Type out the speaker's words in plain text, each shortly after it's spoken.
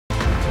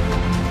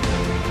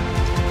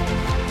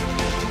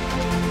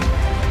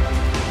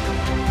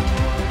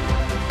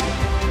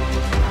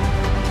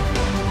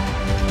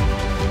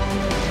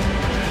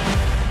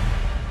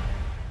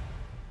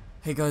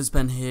Hey guys,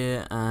 Ben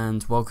here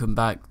and welcome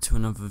back to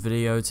another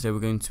video. Today we're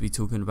going to be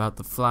talking about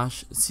The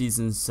Flash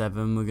Season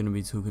 7. We're going to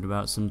be talking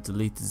about some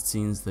deleted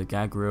scenes, the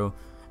gag reel,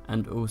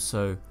 and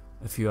also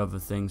a few other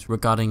things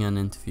regarding an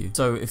interview.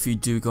 So if you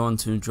do go on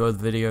to enjoy the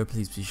video,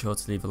 please be sure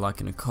to leave a like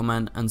and a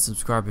comment and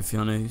subscribe if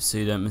you're new so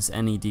you don't miss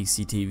any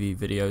DCTV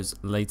videos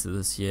later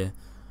this year.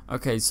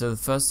 Okay, so the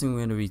first thing we're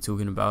going to be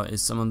talking about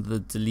is some of the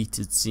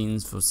deleted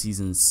scenes for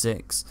Season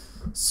 6.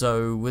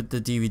 So with the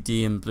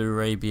DVD and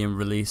Blu-ray being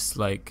released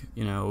like,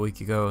 a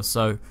week ago or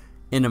so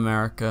in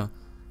America,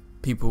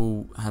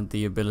 people had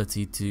the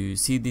ability to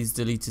see these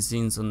deleted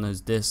scenes on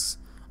those discs,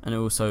 and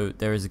also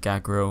there is a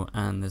gag reel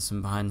and there's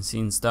some behind the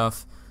scenes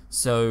stuff.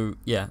 So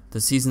yeah,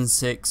 the Season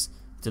 6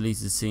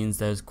 deleted scenes,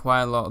 there's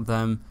quite a lot of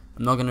them.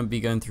 I'm not going to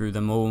be going through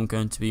them all. I'm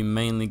going to be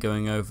mainly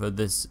going over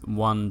this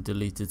one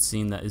deleted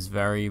scene that is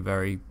very,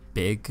 very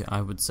big,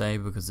 I would say,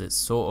 because it's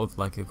sort of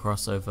like a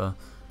crossover,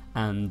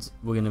 and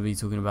we're going to be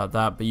talking about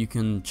that. But you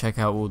can check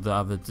out all the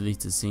other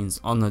deleted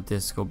scenes on the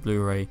disc or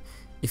Blu-ray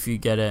if you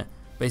get it.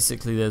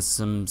 Basically there's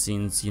some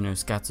scenes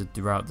scattered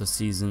throughout the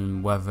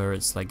season, whether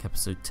it's like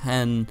episode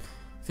 10,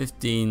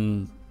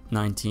 15,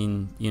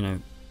 19,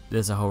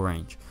 there's a whole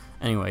range.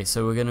 Anyway,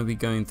 so we're going to be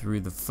going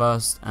through the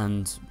first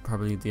and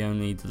probably the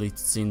only deleted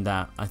scene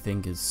that I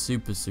think is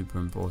super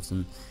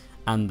important,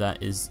 and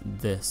that is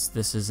this.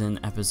 This is in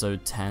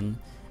episode 10,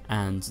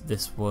 and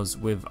this was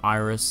with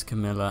Iris,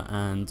 Camilla,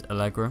 and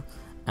Allegra.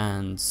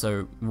 And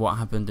so what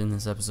happened in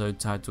this episode,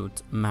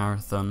 titled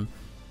Marathon,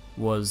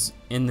 was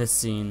in this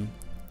scene,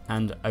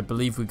 and I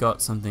believe we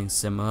got something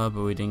similar,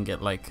 but we didn't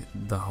get like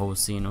the whole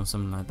scene or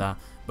something like that.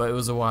 But it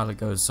was a while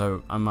ago,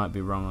 so I might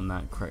be wrong on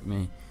that. Correct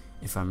me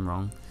if I'm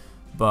wrong.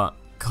 But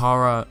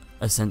Kara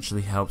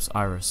essentially helps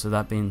Iris, so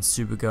that being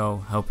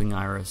Supergirl helping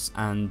Iris,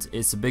 and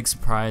it's a big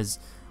surprise.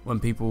 When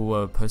people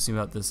were posting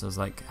about this, I was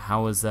like,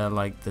 how is there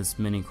like this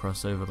mini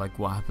crossover, like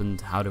what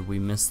happened, how did we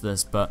miss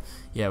this? But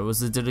yeah, it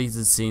was a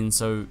deleted scene.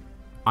 So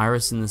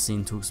Iris in the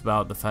scene talks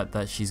about the fact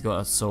that she's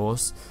got a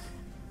source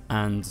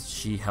and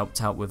she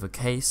helped out with a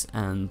case,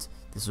 and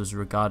this was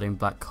regarding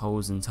Black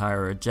Hole's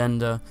entire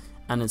agenda,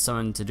 and it's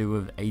something to do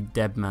with a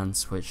dead man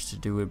switch, to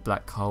do with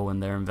Black Hole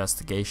and their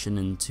investigation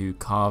into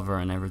Carver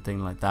and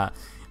everything like that.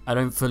 I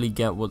don't fully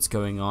get what's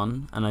going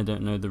on, and I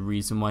don't know the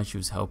reason why she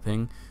was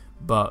helping,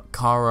 but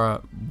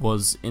Kara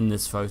was in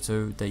this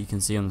photo that you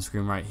can see on the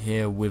screen right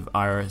here with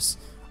Iris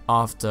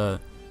after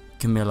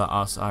Camilla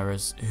asks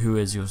Iris, who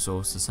is your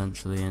source,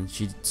 essentially, and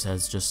she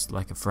says just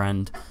like a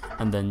friend,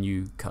 and then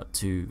you cut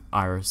to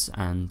Iris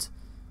and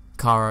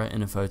Kara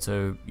in a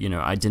photo.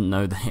 I didn't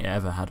know they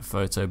ever had a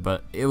photo,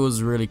 but it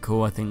was really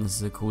cool. I think this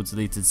is a cool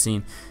deleted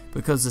scene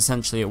because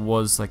essentially it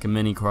was like a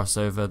mini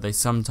crossover. They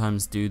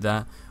sometimes do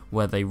that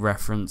where they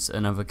reference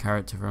another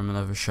character from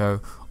another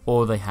show,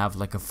 or they have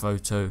like a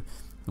photo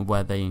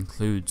where they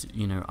include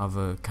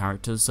other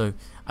characters. So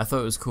I thought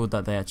it was cool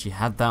that they actually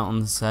had that on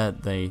the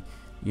set. They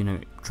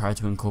tried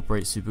to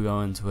incorporate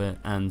Supergirl into it,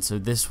 and so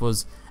this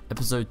was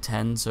episode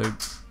 10, so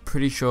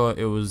pretty sure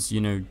it was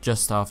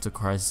just after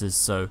Crisis,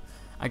 so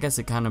I guess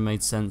it kind of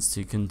made sense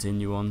to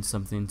continue on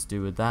something to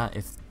do with that,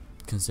 if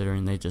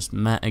considering they just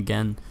met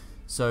again.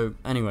 So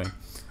anyway,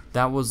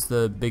 that was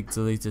the big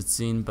deleted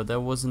scene, but there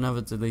was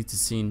another deleted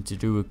scene to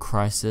do with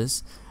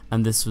Crisis,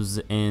 and this was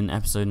in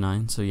episode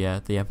 9. So yeah,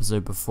 the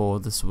episode before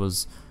this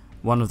was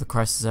one of the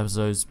Crisis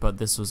episodes, but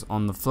this was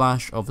on The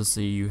Flash.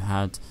 Obviously you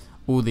had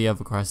all the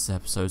other Crisis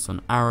episodes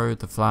on Arrow,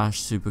 The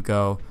Flash,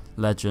 Supergirl,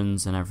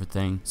 Legends, and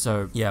everything.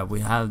 So yeah, we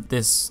had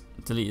this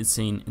deleted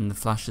scene in The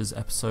Flash's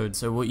episode.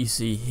 So what you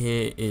see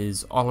here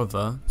is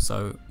Oliver,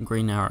 so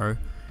Green Arrow,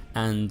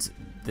 and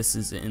this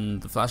is in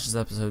The Flash's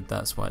episode.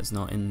 That's why it's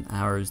not in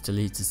Arrow's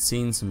deleted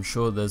scenes. I'm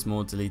sure there's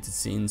more deleted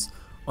scenes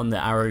on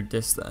the Arrow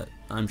disc that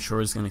I'm sure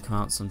is going to come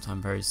out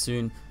sometime very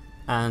soon.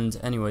 And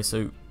anyway,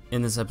 so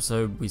in this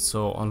episode we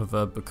saw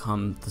Oliver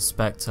become the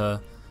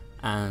Spectre,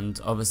 and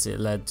obviously it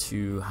led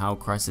to how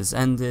Crisis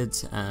ended,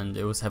 and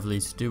it was heavily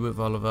to do with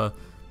Oliver.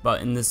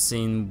 But in this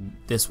scene,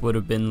 this would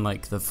have been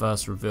like the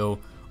first reveal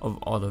of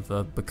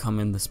Oliver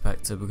becoming the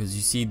Spectre, because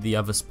you see the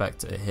other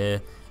Spectre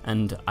here,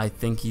 and I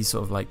think he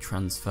sort of like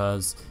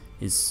transfers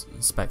his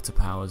Spectre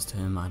powers to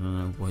him. I don't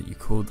know what you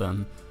call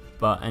them,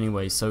 but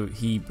anyway, so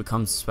he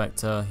becomes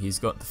Spectre. He's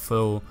got the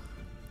full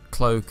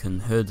cloak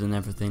and hood and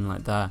everything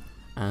like that,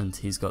 and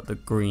he's got the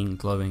green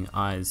glowing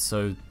eyes.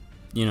 So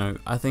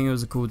I think it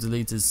was a cool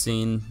deleted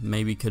scene.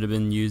 Maybe could have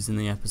been used in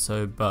the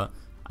episode, but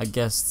I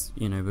guess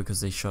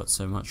because they shot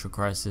so much for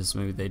Crisis,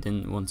 maybe they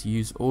didn't want to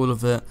use all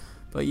of it.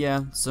 But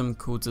yeah, some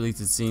cool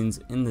deleted scenes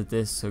in the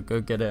disc, so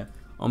go get it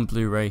on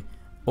Blu-ray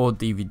or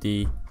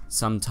DVD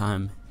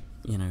sometime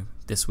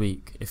this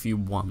week if you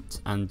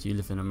want, and you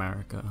live in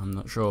America. I'm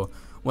not sure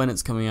when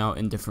it's coming out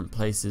in different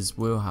places.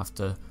 We'll have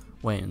to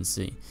wait and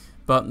see.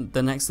 But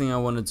the next thing I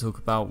wanted to talk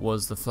about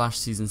was the Flash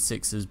Season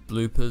 6's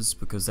bloopers,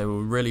 because they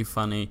were really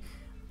funny.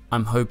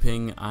 I'm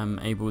hoping I'm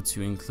able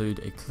to include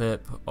a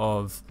clip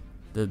of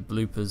the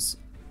bloopers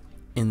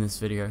in this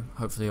video.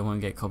 Hopefully I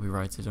won't get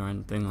copyrighted or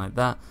anything like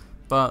that,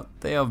 but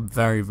they are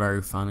very,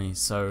 very funny,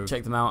 so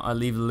check them out. I'll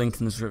leave a link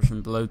in the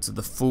description below to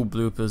the full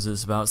bloopers.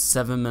 It's about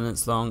 7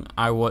 minutes long.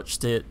 I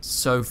watched it,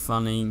 so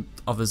funny.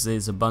 Obviously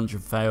it's a bunch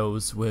of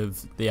fails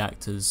with the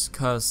actors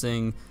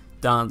cursing,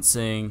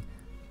 dancing,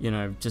 you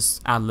know,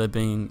 just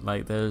ad-libbing.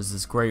 Like, there's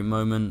this great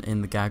moment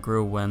in the gag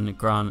reel when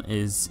Grant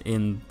is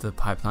in the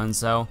pipeline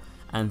cell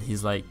and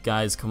he's like,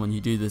 guys, come on, you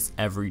do this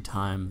every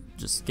time,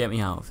 just get me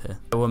out of here.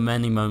 There were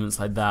many moments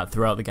like that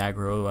throughout the gag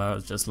reel where I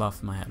was just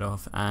laughing my head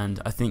off, and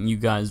I think you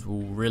guys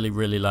will really,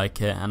 really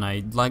like it. And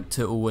I like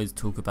to always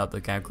talk about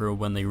the gag reel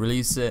when they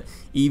release it,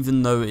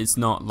 even though it's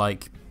not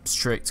like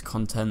strict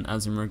content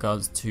as in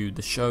regards to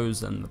the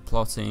shows and the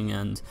plotting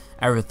and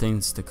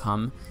everything's to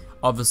come.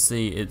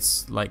 Obviously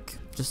it's like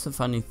just a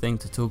funny thing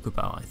to talk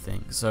about, I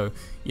think. So,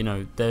 you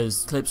know,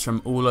 there's clips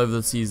from all over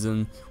the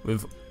season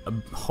with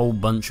a whole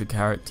bunch of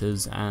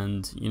characters,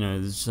 and you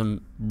know, there's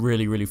some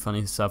really, really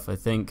funny stuff. I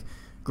think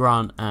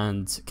Grant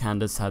and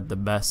Candace had the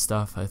best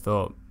stuff. I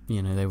thought,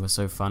 you know, they were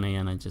so funny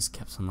and I just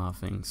kept on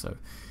laughing. So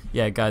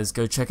yeah, guys,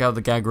 go check out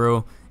the gag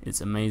reel. It's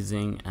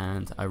amazing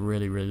and I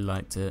really, really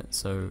liked it,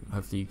 so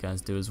hopefully you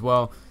guys do as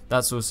well.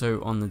 That's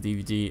also on the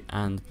DVD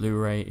and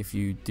Blu-ray if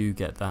you do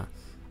get that.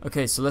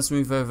 Okay, so let's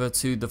move over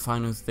to the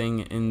final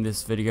thing in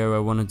this video. I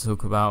want to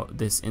talk about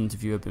this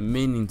interview I've been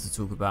meaning to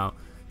talk about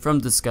from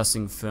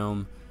Discussing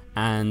Film.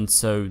 And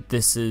so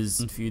this is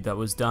an interview that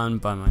was done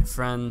by my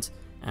friend,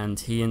 and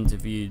he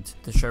interviewed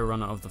the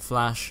showrunner of The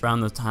Flash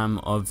around the time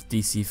of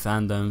DC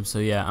fandom. So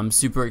yeah, I'm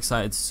super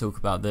excited to talk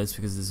about this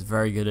because it's a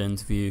very good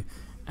interview.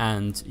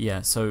 And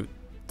yeah, so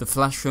the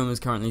Flash film is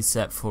currently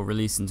set for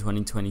release in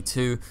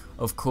 2022.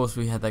 Of course,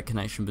 we had that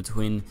connection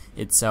between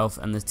itself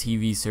and the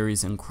TV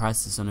series and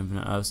Crisis on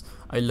Infinite Earths.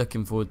 Are you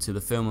looking forward to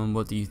the film, and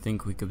what do you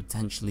think we could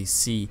potentially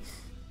see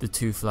the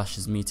two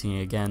Flashes meeting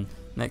again,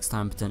 next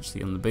time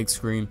potentially on the big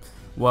screen?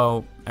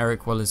 Well,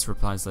 Eric Wallace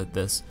replies like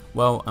this: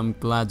 well, I'm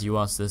glad you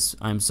asked this.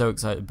 I'm so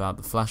excited about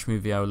the Flash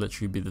movie. I will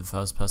literally be the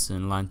first person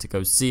in line to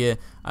go see it.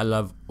 I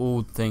love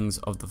all things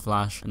of the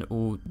Flash and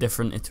all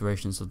different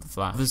iterations of the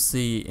Flash.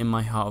 Obviously, in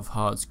my heart of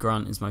hearts,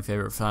 Grant is my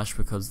favorite Flash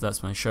because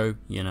that's my show,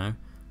 you know.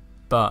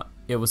 But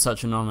it was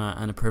such an honor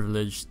and a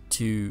privilege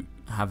to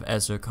have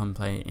Ezra come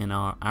play in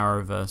our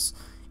Arrowverse.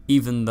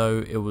 Even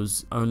though it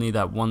was only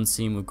that one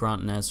scene with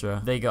Grant and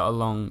Ezra, they got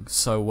along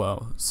so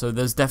well. So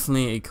there's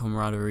definitely a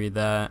camaraderie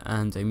there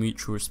and a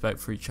mutual respect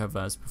for each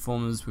other as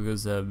performers,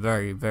 because they're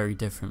very, very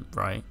different,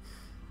 right?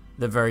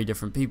 They're very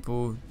different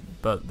people,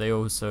 but they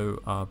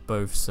also are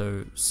both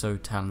so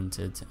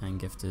talented and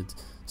gifted.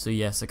 So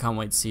yes, I can't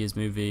wait to see his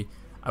movie.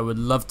 I would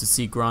love to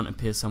see Grant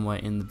appear somewhere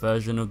in the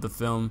version of the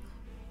film.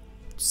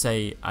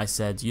 Say I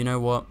said, you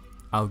know what,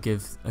 I'll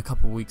give a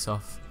couple weeks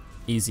off,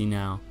 easy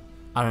now.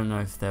 I don't know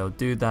if they'll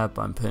do that,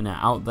 but I'm putting it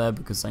out there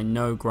because I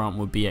know Grant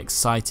would be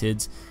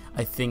excited.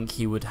 I think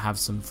he would have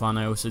some fun.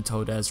 I also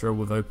told Ezra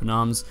with open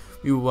arms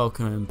we will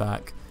welcome him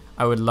back.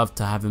 I would love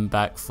to have him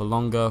back for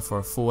longer, for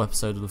a full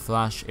episode of The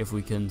Flash, if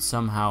we can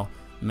somehow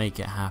make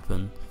it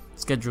happen.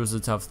 Schedules are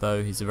tough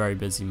though, he's a very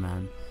busy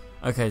man.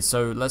 Okay,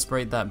 so let's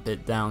break that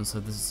bit down. So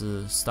this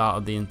is the start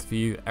of the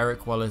interview.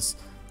 Eric Wallace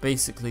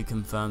basically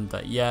confirmed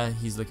that yeah,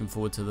 he's looking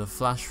forward to the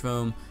Flash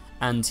film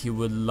and he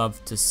would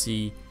love to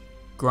see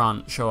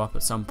Grant show up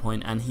at some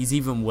point, and he's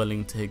even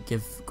willing to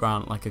give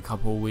Grant like a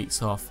couple of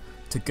weeks off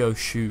to go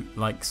shoot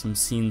like some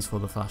scenes for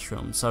the Flash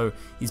film. So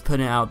he's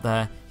putting it out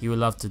there, he would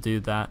love to do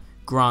that.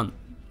 Grant,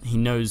 he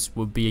knows,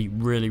 would be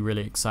really,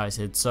 really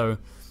excited. So,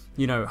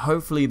 you know,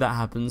 hopefully that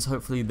happens.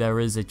 Hopefully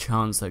there is a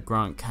chance that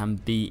Grant can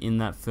be in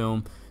that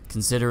film,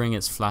 considering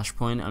it's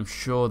Flashpoint. I'm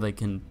sure they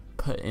can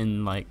put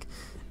in like,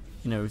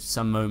 you know,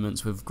 some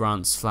moments with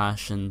Grant's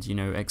Flash and, you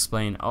know,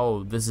 explain,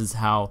 oh, this is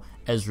how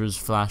Ezra's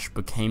Flash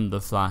became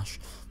the Flash.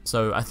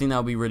 So I think that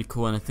would be really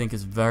cool, and I think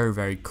it's very,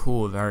 very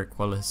cool of Eric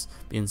Wallace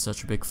being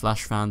such a big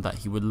Flash fan that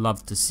he would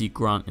love to see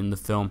Grant in the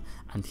film,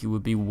 and he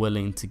would be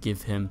willing to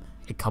give him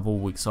a couple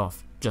weeks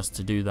off just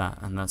to do that,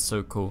 and that's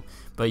so cool.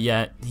 But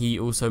yeah, he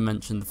also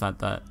mentioned the fact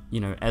that,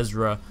 you know,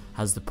 Ezra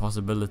has the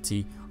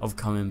possibility of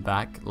coming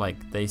back.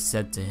 Like, they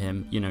said to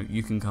him, you know,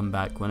 you can come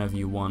back whenever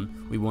you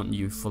want, we want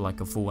you for like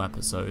a full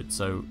episode.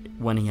 So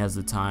when he has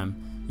the time,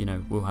 you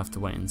know, we'll have to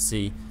wait and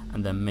see,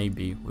 and then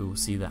maybe we will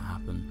see that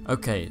happen.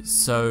 Okay,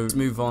 so let's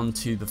move on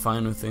to the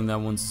final thing that I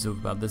wanted to talk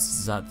about. This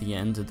is at the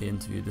end of the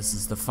interview. This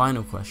is the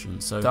final question.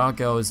 So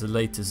Stargirl is the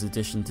latest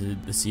addition to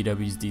the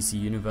CW's DC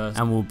universe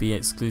and will be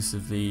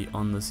exclusively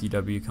on the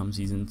CW come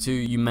season 2.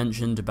 You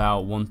mentioned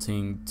about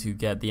wanting to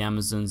get the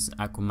Amazons,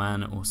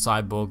 Aquaman or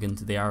Cyborg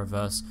into the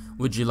Arrowverse.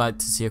 Would you like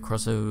to see a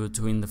crossover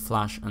between The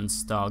Flash and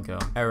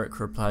Stargirl? Eric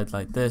replied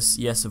like this: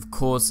 yes, of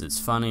course, it's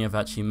funny, I've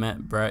actually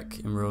met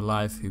Breck in real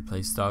life, who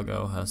plays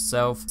Stargirl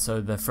herself.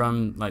 So they're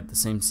from like the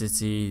same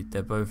city,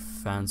 they're both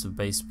fans of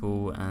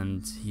baseball,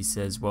 and he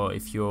says, well,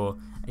 if you're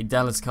a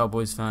Dallas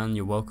Cowboys fan,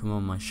 you're welcome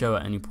on my show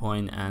at any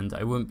point, and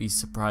I wouldn't be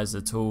surprised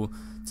at all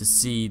to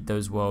see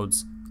those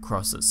worlds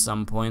cross at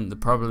some point. The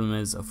problem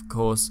is, of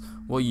course,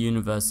 what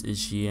universe is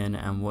she in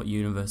and what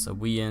universe are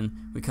we in?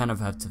 We kind of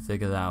have to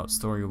figure that out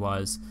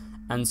story-wise.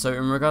 And so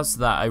in regards to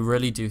that, I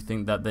really do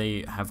think that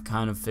they have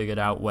kind of figured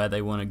out where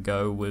they want to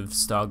go with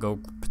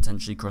Stargirl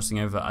potentially crossing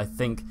over. I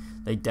think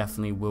they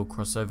definitely will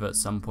cross over at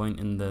some point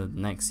in the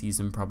next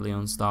season, probably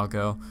on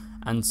Stargirl.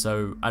 And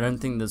so I don't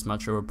think there's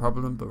much of a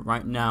problem, but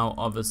right now,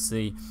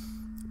 obviously,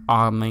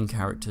 our main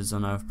characters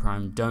on Earth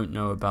Prime don't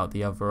know about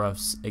the other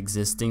Earths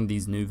existing,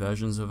 these new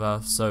versions of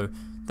Earth, so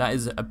that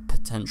is a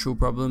potential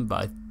problem,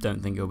 but I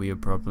don't think it'll be a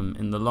problem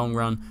in the long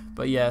run.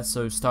 But yeah,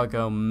 so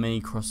Stargirl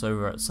may cross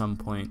over at some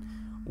point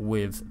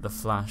with The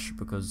Flash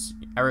because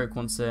Eric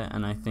wants it,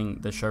 and I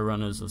think the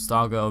showrunners of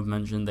Stargirl have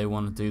mentioned they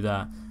want to do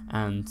that,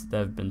 and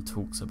there have been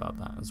talks about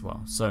that as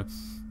well. So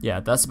yeah,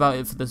 that's about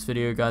it for this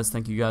video, guys.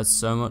 Thank you guys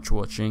so much for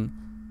watching.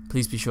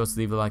 Please be sure to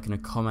leave a like and a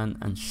comment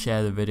and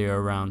share the video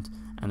around,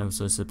 and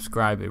also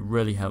subscribe. It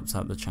really helps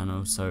out the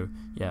channel. So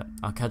yeah,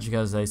 I'll catch you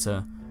guys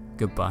later.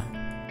 Goodbye.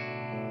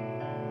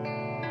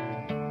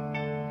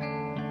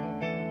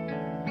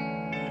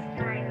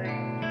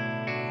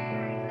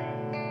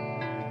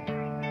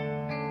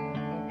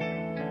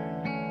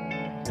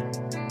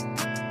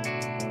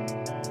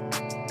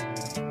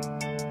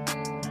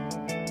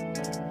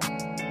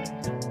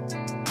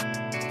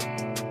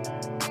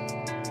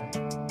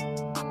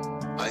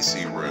 I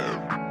see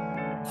red.